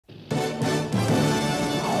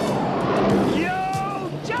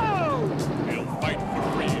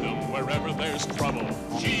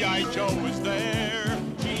G.I. Joe is there.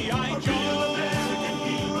 G.I. Joe, American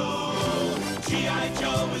hero. G.I.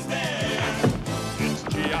 Joe is there. It's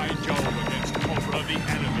G.I. Joe against Cobra, the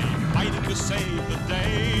enemy, fighting to save the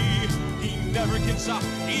day. He never gives up,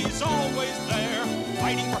 he's always there,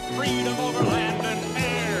 fighting for freedom over land and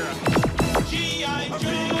air. G.I. Joe,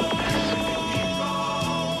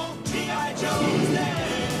 G.I. Joe is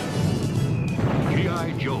there.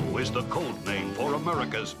 G.I. Joe is the code name for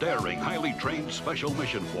America's daring, highly trained Special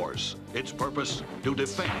Mission Force. Its purpose, to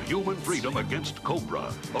defend human freedom against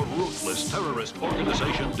Cobra, a ruthless terrorist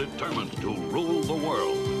organization determined to rule the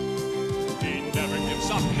world. He never gives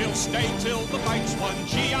up, he'll stay till the fight's won.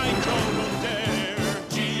 G.I. Joe will dare.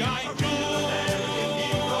 G.I. Joe, American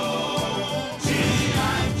hero.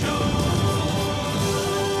 G.I.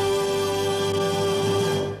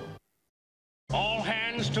 Joe. All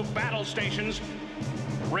hands to battle stations.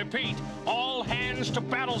 Repeat, all hands to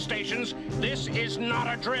battle stations. This is not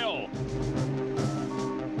a drill.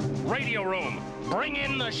 Radio room, bring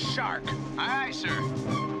in the shark. Aye, aye, sir.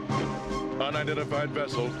 Unidentified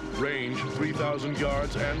vessel, range 3,000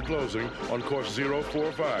 yards and closing on course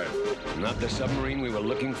 045. Not the submarine we were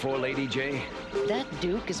looking for, Lady J? That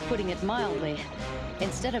Duke is putting it mildly.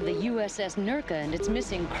 Instead of the USS Nurka and its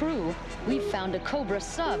missing crew, we've found a Cobra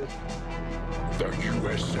sub. The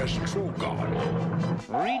USS True God.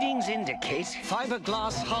 Readings indicate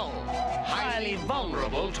fiberglass hull, highly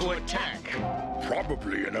vulnerable to attack.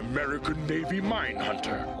 Probably an American Navy mine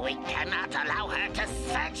hunter. We cannot allow her to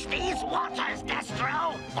search these waters,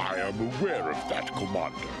 Destro. I am aware of that,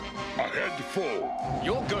 Commander. Ahead full.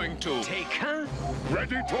 You're going to take her?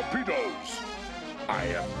 Ready torpedoes. I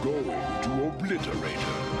am going to obliterate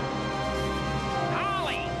her.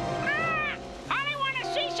 Ollie! Ollie, want to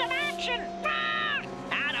see some action?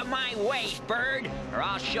 Out of my way, bird, or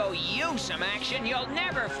I'll show you some action you'll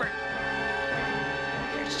never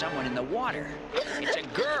There's someone in the water. It's a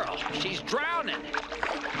girl. She's drowning.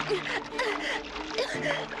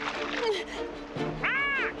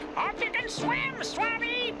 Hope you can swim,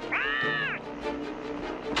 Swabby! Man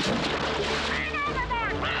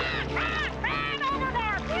overboard! Man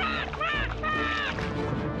overboard!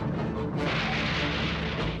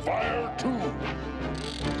 Fire 2.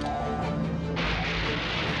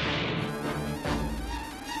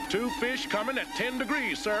 Two fish coming at 10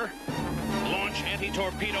 degrees, sir. Launch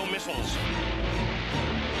anti-torpedo missiles.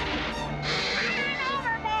 Man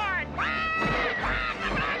overboard!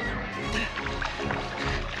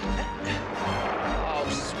 Oh,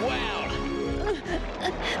 swell!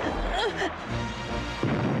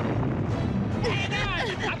 Hang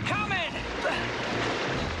on! I'm coming!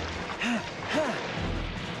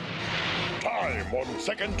 Time on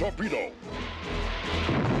second torpedo.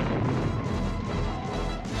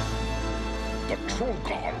 The Troll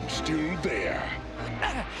God's still there.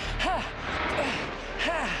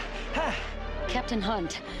 Captain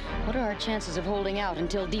Hunt, what are our chances of holding out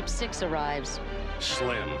until Deep Six arrives?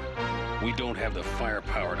 Slim. We don't have the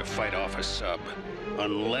firepower to fight off a sub.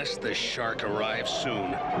 Unless the shark arrives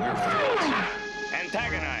soon, we're fucked.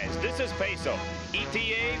 Antagonize. This is Peso.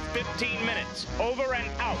 ETA 15 minutes. Over and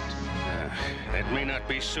out. That may not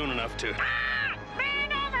be soon enough to...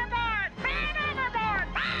 Man overboard! Man overboard!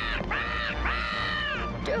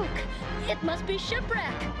 Duke, it must be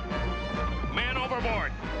shipwreck. Man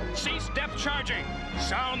overboard! Cease depth charging!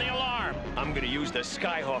 Sound the alarm! I'm gonna use the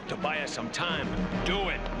Skyhawk to buy us some time. Do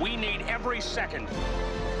it! We need every second!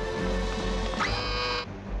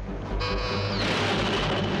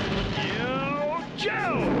 Yo,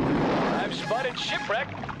 Joe! I've spotted shipwreck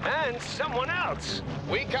and someone else.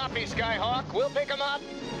 We copy, Skyhawk. We'll pick him up.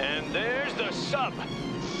 And there's the sub.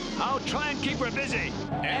 I'll try and keep her busy.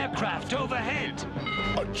 Aircraft overhead.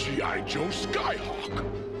 A G.I. Joe Skyhawk.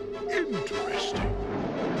 Interesting.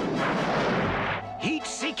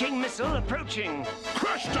 Heat-seeking missile approaching.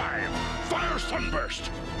 Crash dive! Fire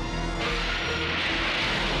sunburst!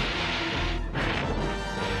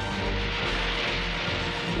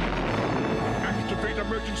 Activate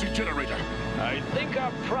emergency generator. I think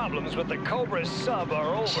our problems with the Cobra sub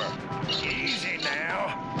are over. Easy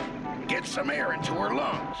now. Get some air into her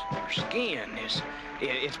lungs. Her skin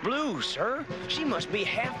it's blue, sir. She must be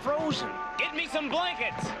half frozen. Get me some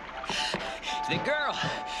blankets. The girl,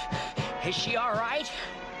 is she all right?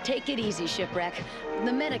 Take it easy, Shipwreck.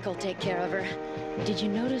 The medic will take care of her. Did you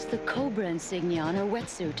notice the Cobra insignia on her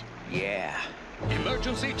wetsuit? Yeah.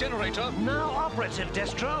 Emergency generator. Now operative,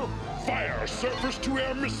 Destro. Fire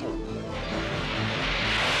surface-to-air missile.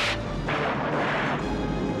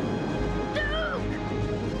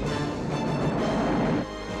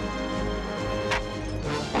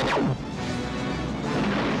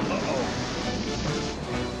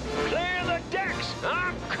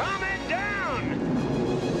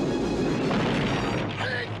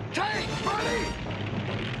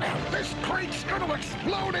 This crate's gonna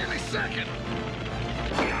explode any second!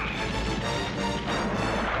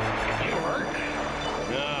 You hurt?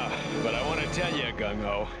 But I want to tell you,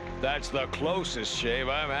 Gung-Ho, that's the closest shave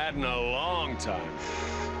I've had in a long time.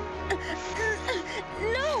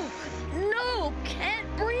 No! No!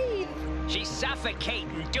 Can't breathe! She's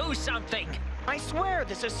suffocating. Do something! I swear,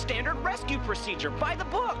 this is standard rescue procedure by the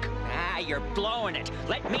book. Ah, you're blowing it.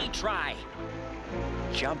 Let me try.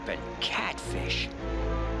 Jumping catfish.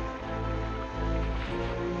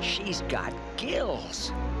 She's got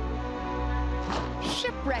gills.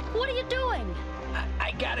 Shipwreck, what are you doing?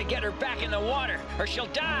 I gotta get her back in the water, or she'll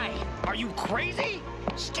die. Are you crazy?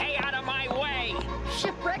 Stay out of my way.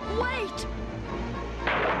 Shipwreck, wait!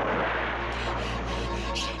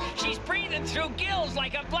 She's breathing through gills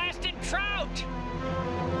like a blasted trout.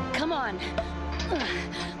 Come on.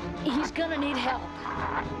 He's gonna need help.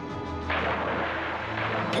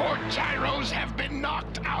 Port gyros have been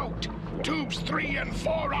knocked out. Tubes 3 and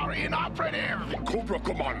 4 are inoperative. Cobra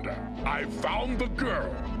Commander, I found the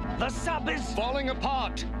girl. The sub is Falling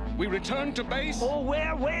apart. We return to base? Oh,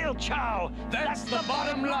 we're whale chow. That's the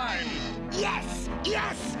bottom line. Yes,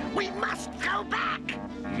 yes, we must go back.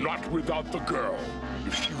 Not without the girl.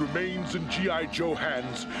 If she remains in G.I. Joe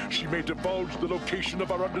hands, she may divulge the location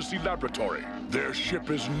of our undersea laboratory. Their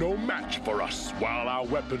ship is no match for us while our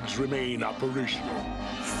weapons remain operational.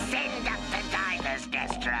 Send up the divers,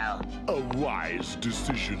 Destro. A wise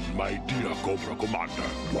decision, my dear Cobra Commander.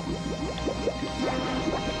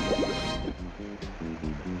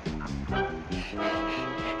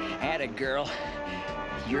 Atta girl.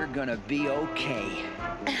 You're gonna be okay.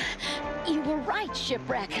 You were right,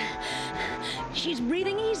 Shipwreck. She's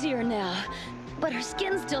breathing easier now, but her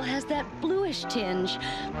skin still has that bluish tinge.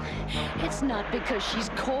 It's not because she's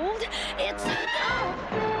cold, it's...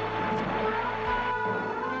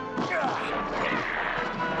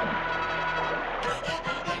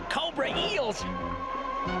 Cobra eels!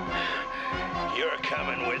 You're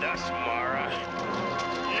coming with us, Mara.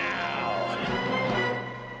 Now.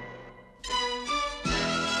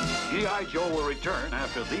 G.I. Joe will return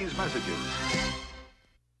after these messages.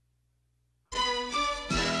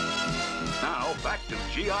 Now, back to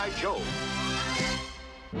G.I. Joe.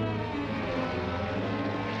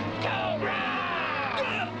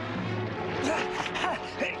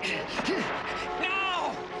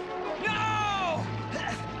 No! No!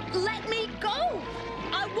 Let me go!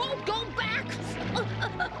 I won't go back!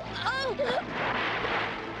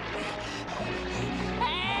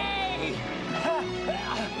 Hey!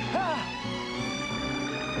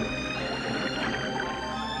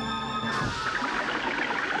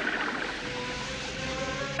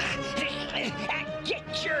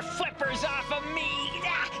 Get your flippers off of me!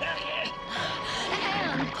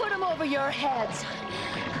 And put them over your heads.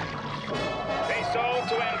 Peso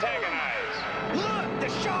to antagonize. Look, the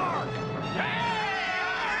shark!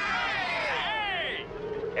 Hey!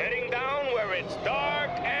 Heading down where it's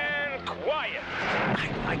dark and quiet.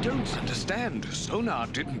 I don't understand. Sonar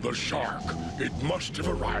didn't... The shark. It must have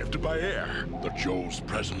arrived by air. The Joe's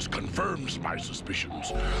presence confirms my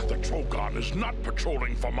suspicions. The Trogon is not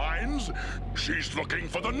patrolling for mines. She's looking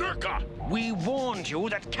for the Nurka. We warned you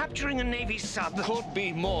that capturing a Navy sub Could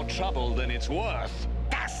be more trouble than it's worth.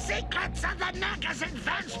 The secrets of the Nurka's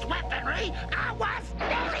advanced weaponry are worth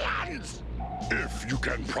millions. If you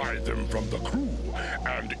can pry them from the crew,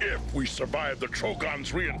 and if we survive the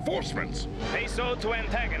Trogon's reinforcements. Peso to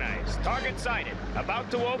antagonize. Target sighted.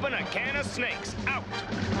 About to open a can of snakes. Out.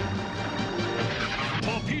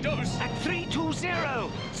 torpedoes at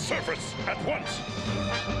 320. Surface at once.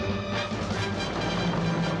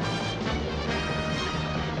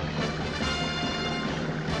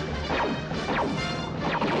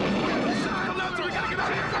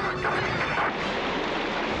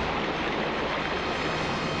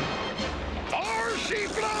 There she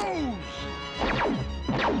blows!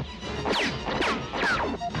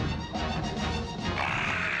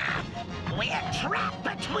 We're trapped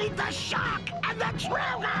between the shark and the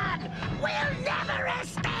Trogon! We'll never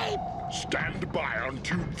escape! Stand by on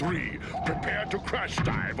Tube 3. Prepare to crash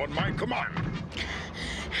dive on my command.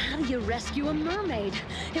 How do you rescue a mermaid?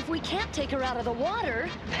 If we can't take her out of the water...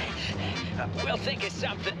 We'll think of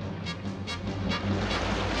something.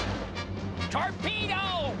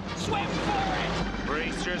 Torpedo! Swim for it!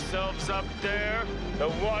 Brace yourselves up there. The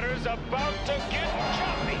water's about to get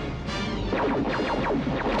choppy.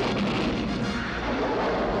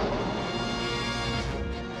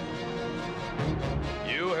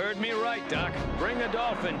 You heard me right, Doc. Bring a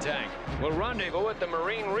dolphin tank. We'll rendezvous at the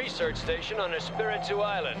Marine Research Station on Espiritu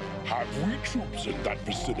Island. Have we troops in that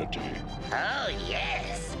vicinity? Oh,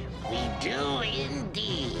 yes, we do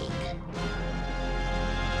indeed.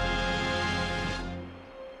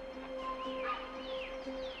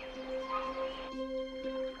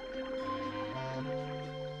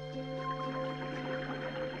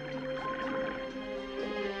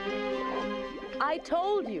 I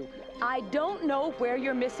told you, I don't know where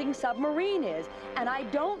your missing submarine is, and I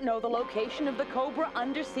don't know the location of the Cobra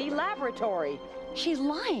Undersea Laboratory. She's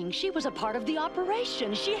lying. She was a part of the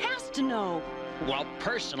operation. She has to know. Well,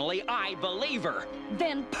 personally, I believe her.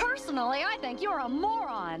 Then personally, I think you're a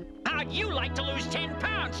moron. How'd you like to lose 10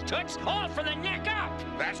 pounds, Toots? All from the neck up.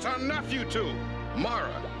 That's enough, you two.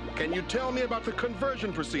 Mara, can you tell me about the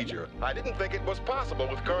conversion procedure? I didn't think it was possible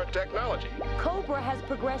with current technology. Cobra has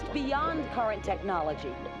progressed beyond current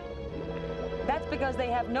technology. That's because they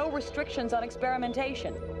have no restrictions on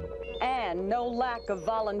experimentation and no lack of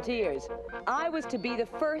volunteers. I was to be the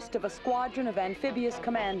first of a squadron of amphibious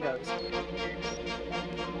commandos.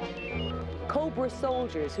 Cobra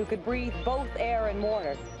soldiers who could breathe both air and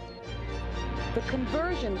water. The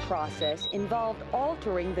conversion process involved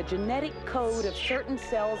altering the genetic code of certain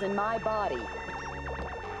cells in my body.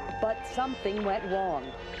 But something went wrong.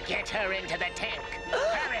 Get her into the tank.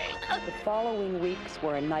 Hurry! The following weeks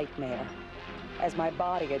were a nightmare. As my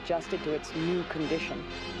body adjusted to its new condition,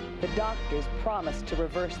 the doctors promised to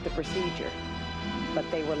reverse the procedure, but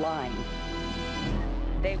they were lying.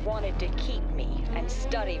 They wanted to keep me and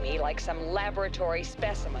study me like some laboratory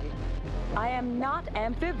specimen. I am not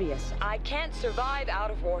amphibious. I can't survive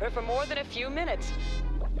out of water for more than a few minutes.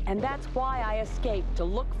 And that's why I escaped, to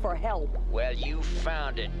look for help. Well, you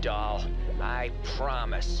found it, doll. I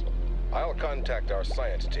promise. I'll contact our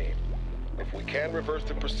science team. If we can reverse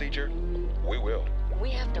the procedure, we will.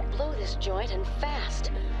 We have to blow this joint and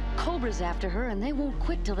fast. Cobra's after her, and they won't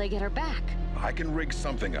quit till they get her back. I can rig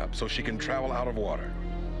something up so she can travel out of water.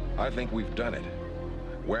 I think we've done it.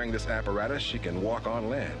 Wearing this apparatus, she can walk on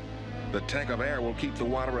land. The tank of air will keep the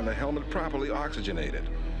water in the helmet properly oxygenated.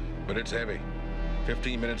 But it's heavy.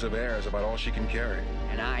 15 minutes of air is about all she can carry.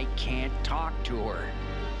 And I can't talk to her.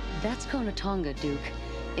 That's Konatonga, Duke.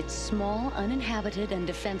 It's small, uninhabited, and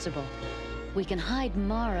defensible. We can hide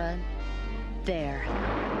Mara there.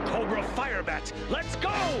 Cobra fire bats, let's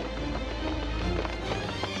go!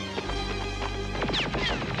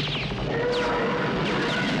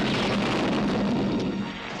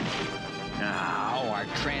 Now, our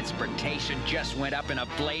transportation just went up in a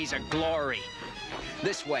blaze of glory.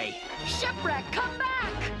 This way. Shipwreck, come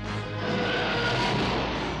back!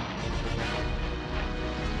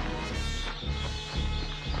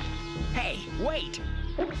 Hey, wait!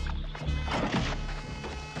 We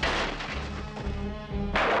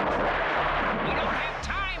don't have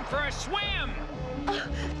time for a swim!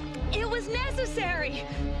 It was necessary.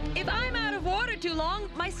 If I'm out of water too long,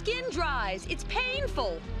 my skin dries. It's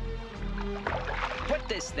painful. Put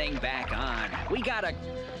this thing back on. We gotta,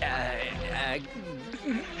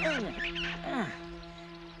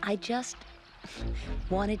 I just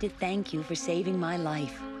wanted to thank you for saving my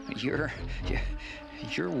life. You're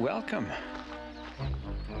welcome.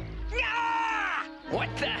 Ah! What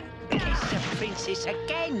the? It's the princess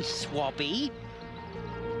again, Swabby.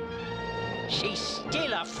 She's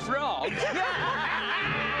still a frog.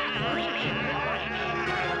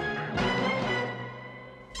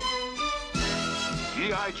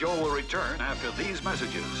 G.I. Joe will return after these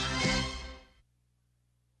messages.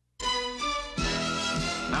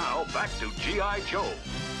 Now, back to G.I. Joe.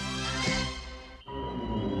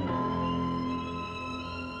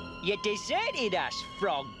 You deserted us,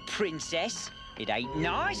 Frog Princess. It ain't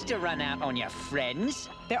nice to run out on your friends.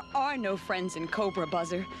 There are no friends in Cobra,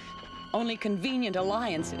 Buzzer. Only convenient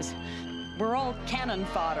alliances. We're all cannon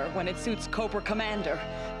fodder when it suits Cobra Commander.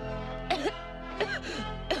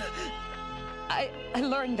 I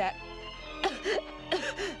learned that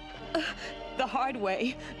the hard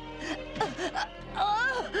way.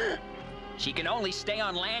 She can only stay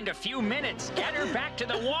on land a few minutes. Get her back to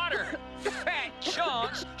the water. Fat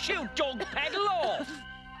chance, she'll dog paddle off.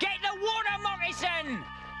 Get the water moccasin!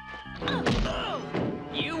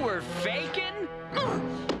 You were faking?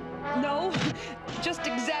 No, just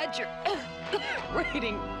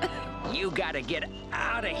exaggerating. You gotta get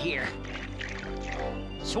out of here.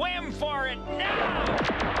 Swim for it now!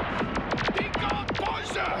 Be gone,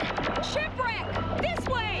 Buzzer! Shipwreck! This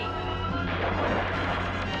way!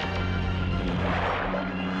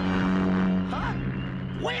 Huh?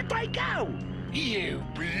 Where'd they go? You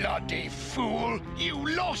bloody fool! You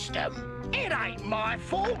lost them! It ain't my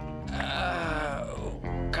fault.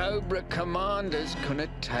 Cobra Commander's gonna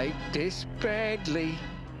take this badly.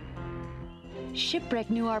 Shipwreck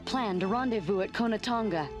knew our plan to rendezvous at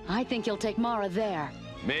Konatonga. I think he'll take Mara there.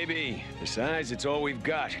 Maybe. Besides, it's all we've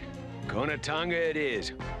got. Konatonga it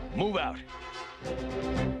is. Move out.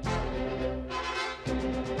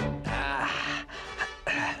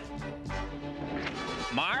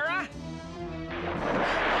 Mara?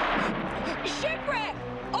 Shipwreck!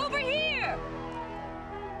 Over here!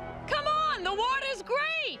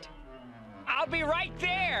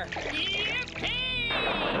 there! Yippee!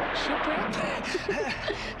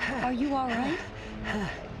 Shipwreck? Are you all right?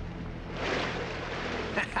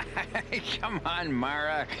 Come on,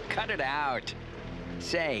 Mara. Cut it out.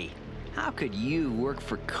 Say, how could you work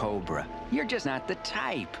for Cobra? You're just not the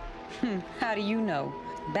type. How do you know?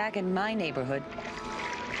 Back in my neighborhood,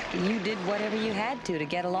 you did whatever you had to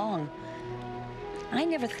get along. I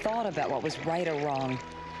never thought about what was right or wrong.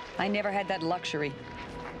 I never had that luxury.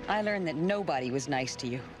 I learned that nobody was nice to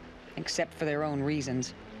you, except for their own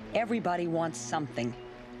reasons. Everybody wants something.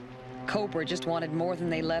 Cobra just wanted more than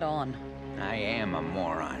they let on. I am a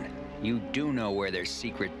moron. You do know where their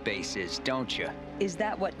secret base is, don't you? Is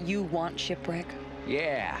that what you want, Shipwreck?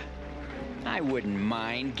 Yeah. I wouldn't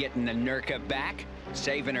mind getting the Nurka back,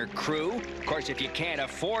 saving her crew. Of course, if you can't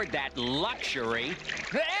afford that luxury...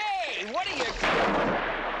 Hey! What are you...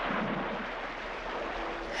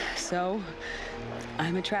 So,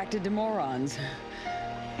 I'm attracted to morons.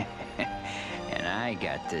 And I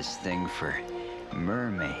got this thing for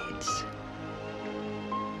mermaids.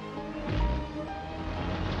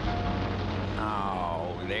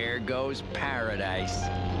 Oh, there goes paradise.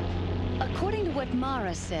 According to what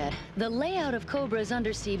M.A.S.S said, the layout of Cobra's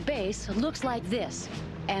undersea base looks like this.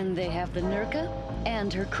 And they have the Nurka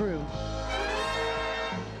and her crew.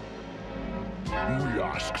 We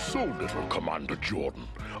ask so little, Commander Jordan.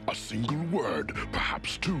 A single word,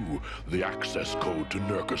 perhaps two, the access code to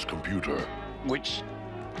Nurka's computer. Which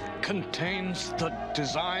contains the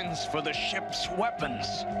designs for the ship's weapons.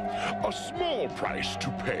 A small price to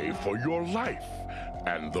pay for your life,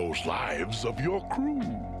 and those lives of your crew.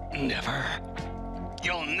 Never.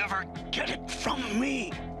 You'll never get it from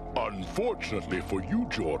me. Unfortunately for you,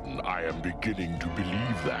 Jordan, I am beginning to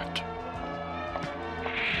believe that.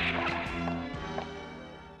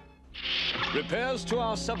 Repairs to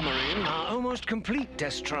our submarine are almost complete,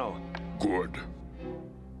 Destro. Good.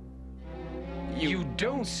 You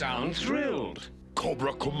don't sound thrilled.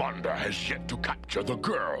 Cobra Commander has yet to capture the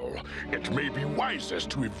girl. It may be wisest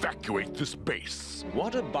to evacuate this base.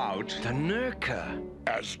 What about the Nurka?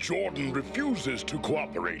 As Jordan refuses to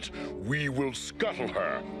cooperate, we will scuttle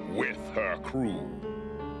her with her crew.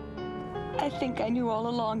 I think I knew all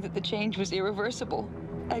along that the change was irreversible.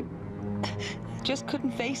 I just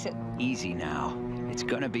couldn't face it. Easy now. It's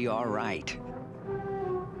gonna be all right.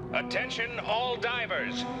 Attention all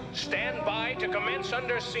divers. Stand by to commence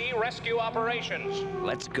undersea rescue operations.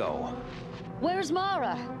 Let's go. Where's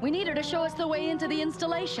Mara? We need her to show us the way into the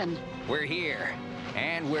installation. We're here,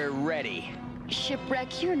 and we're ready.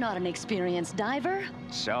 Shipwreck, you're not an experienced diver.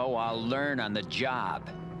 So I'll learn on the job.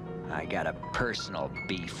 I got a personal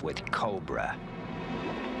beef with Cobra.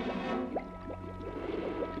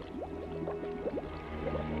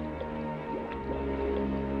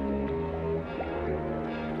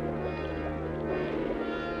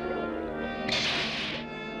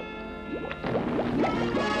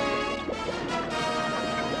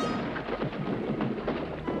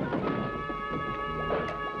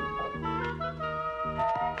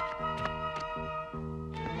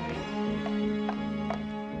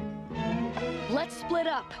 Let's split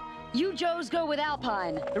up. You Joes go with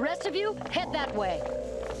Alpine. The rest of you, head that way.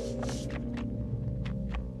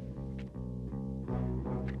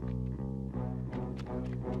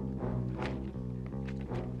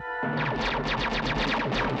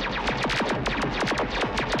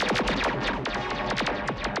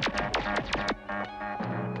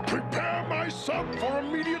 Prepare my sub for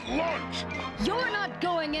immediate launch! You're not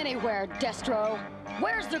going anywhere, Destro.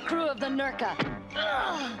 Where's the crew of the Nurka?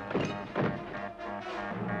 Ugh.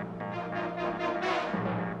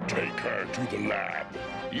 Take her to the lab.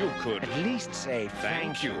 You could at least say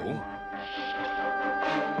thank you.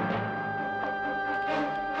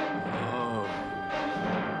 Oh.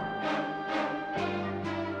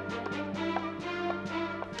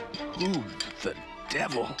 Who the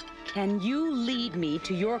devil? Can you lead me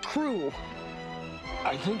to your crew?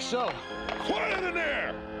 I think so. Quiet in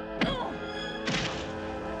there!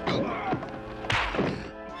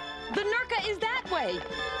 The Nurka is that way!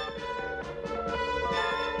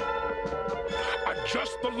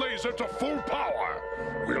 Adjust the laser to full power.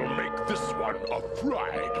 We'll make this one a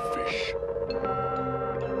fried fish.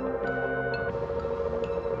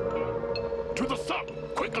 To the sub,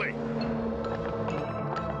 quickly!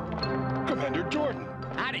 Commander Jordan.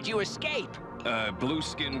 How did you escape? A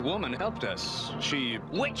blue-skinned woman helped us. She...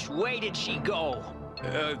 Which way did she go?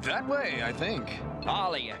 That way, I think.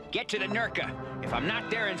 All of you, get to the Nurka. If I'm not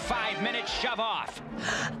there in 5 minutes, shove off.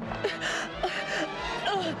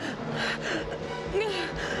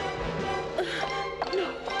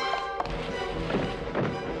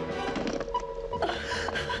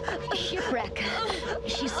 Shipwreck.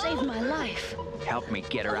 She's help me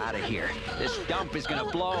get her out of here. This dump is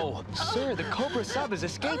gonna blow. Sir, the Cobra sub is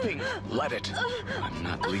escaping. Let it. I'm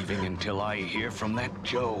not leaving until I hear from that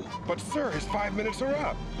Joe. But sir, his 5 minutes are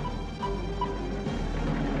up.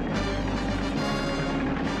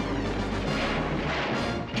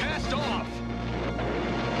 Cast off!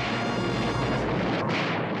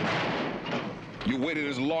 You waited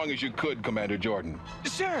as long as you could, Commander Jordan.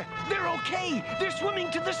 Sir, they're okay. They're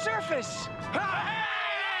swimming to the surface.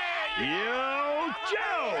 Yo,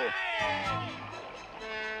 Joe!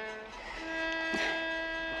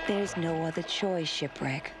 There's no other choice,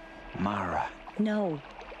 Shipwreck. Mara. No,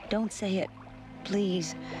 don't say it.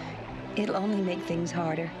 Please. It'll only make things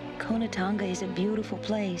harder. Konatonga is a beautiful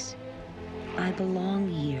place. I belong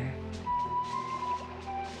here.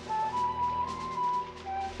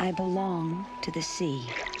 I belong to the sea.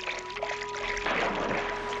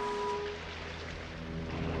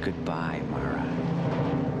 Goodbye, Mara.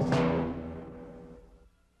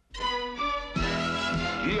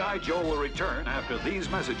 G.I. Joe will return after these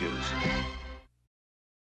messages.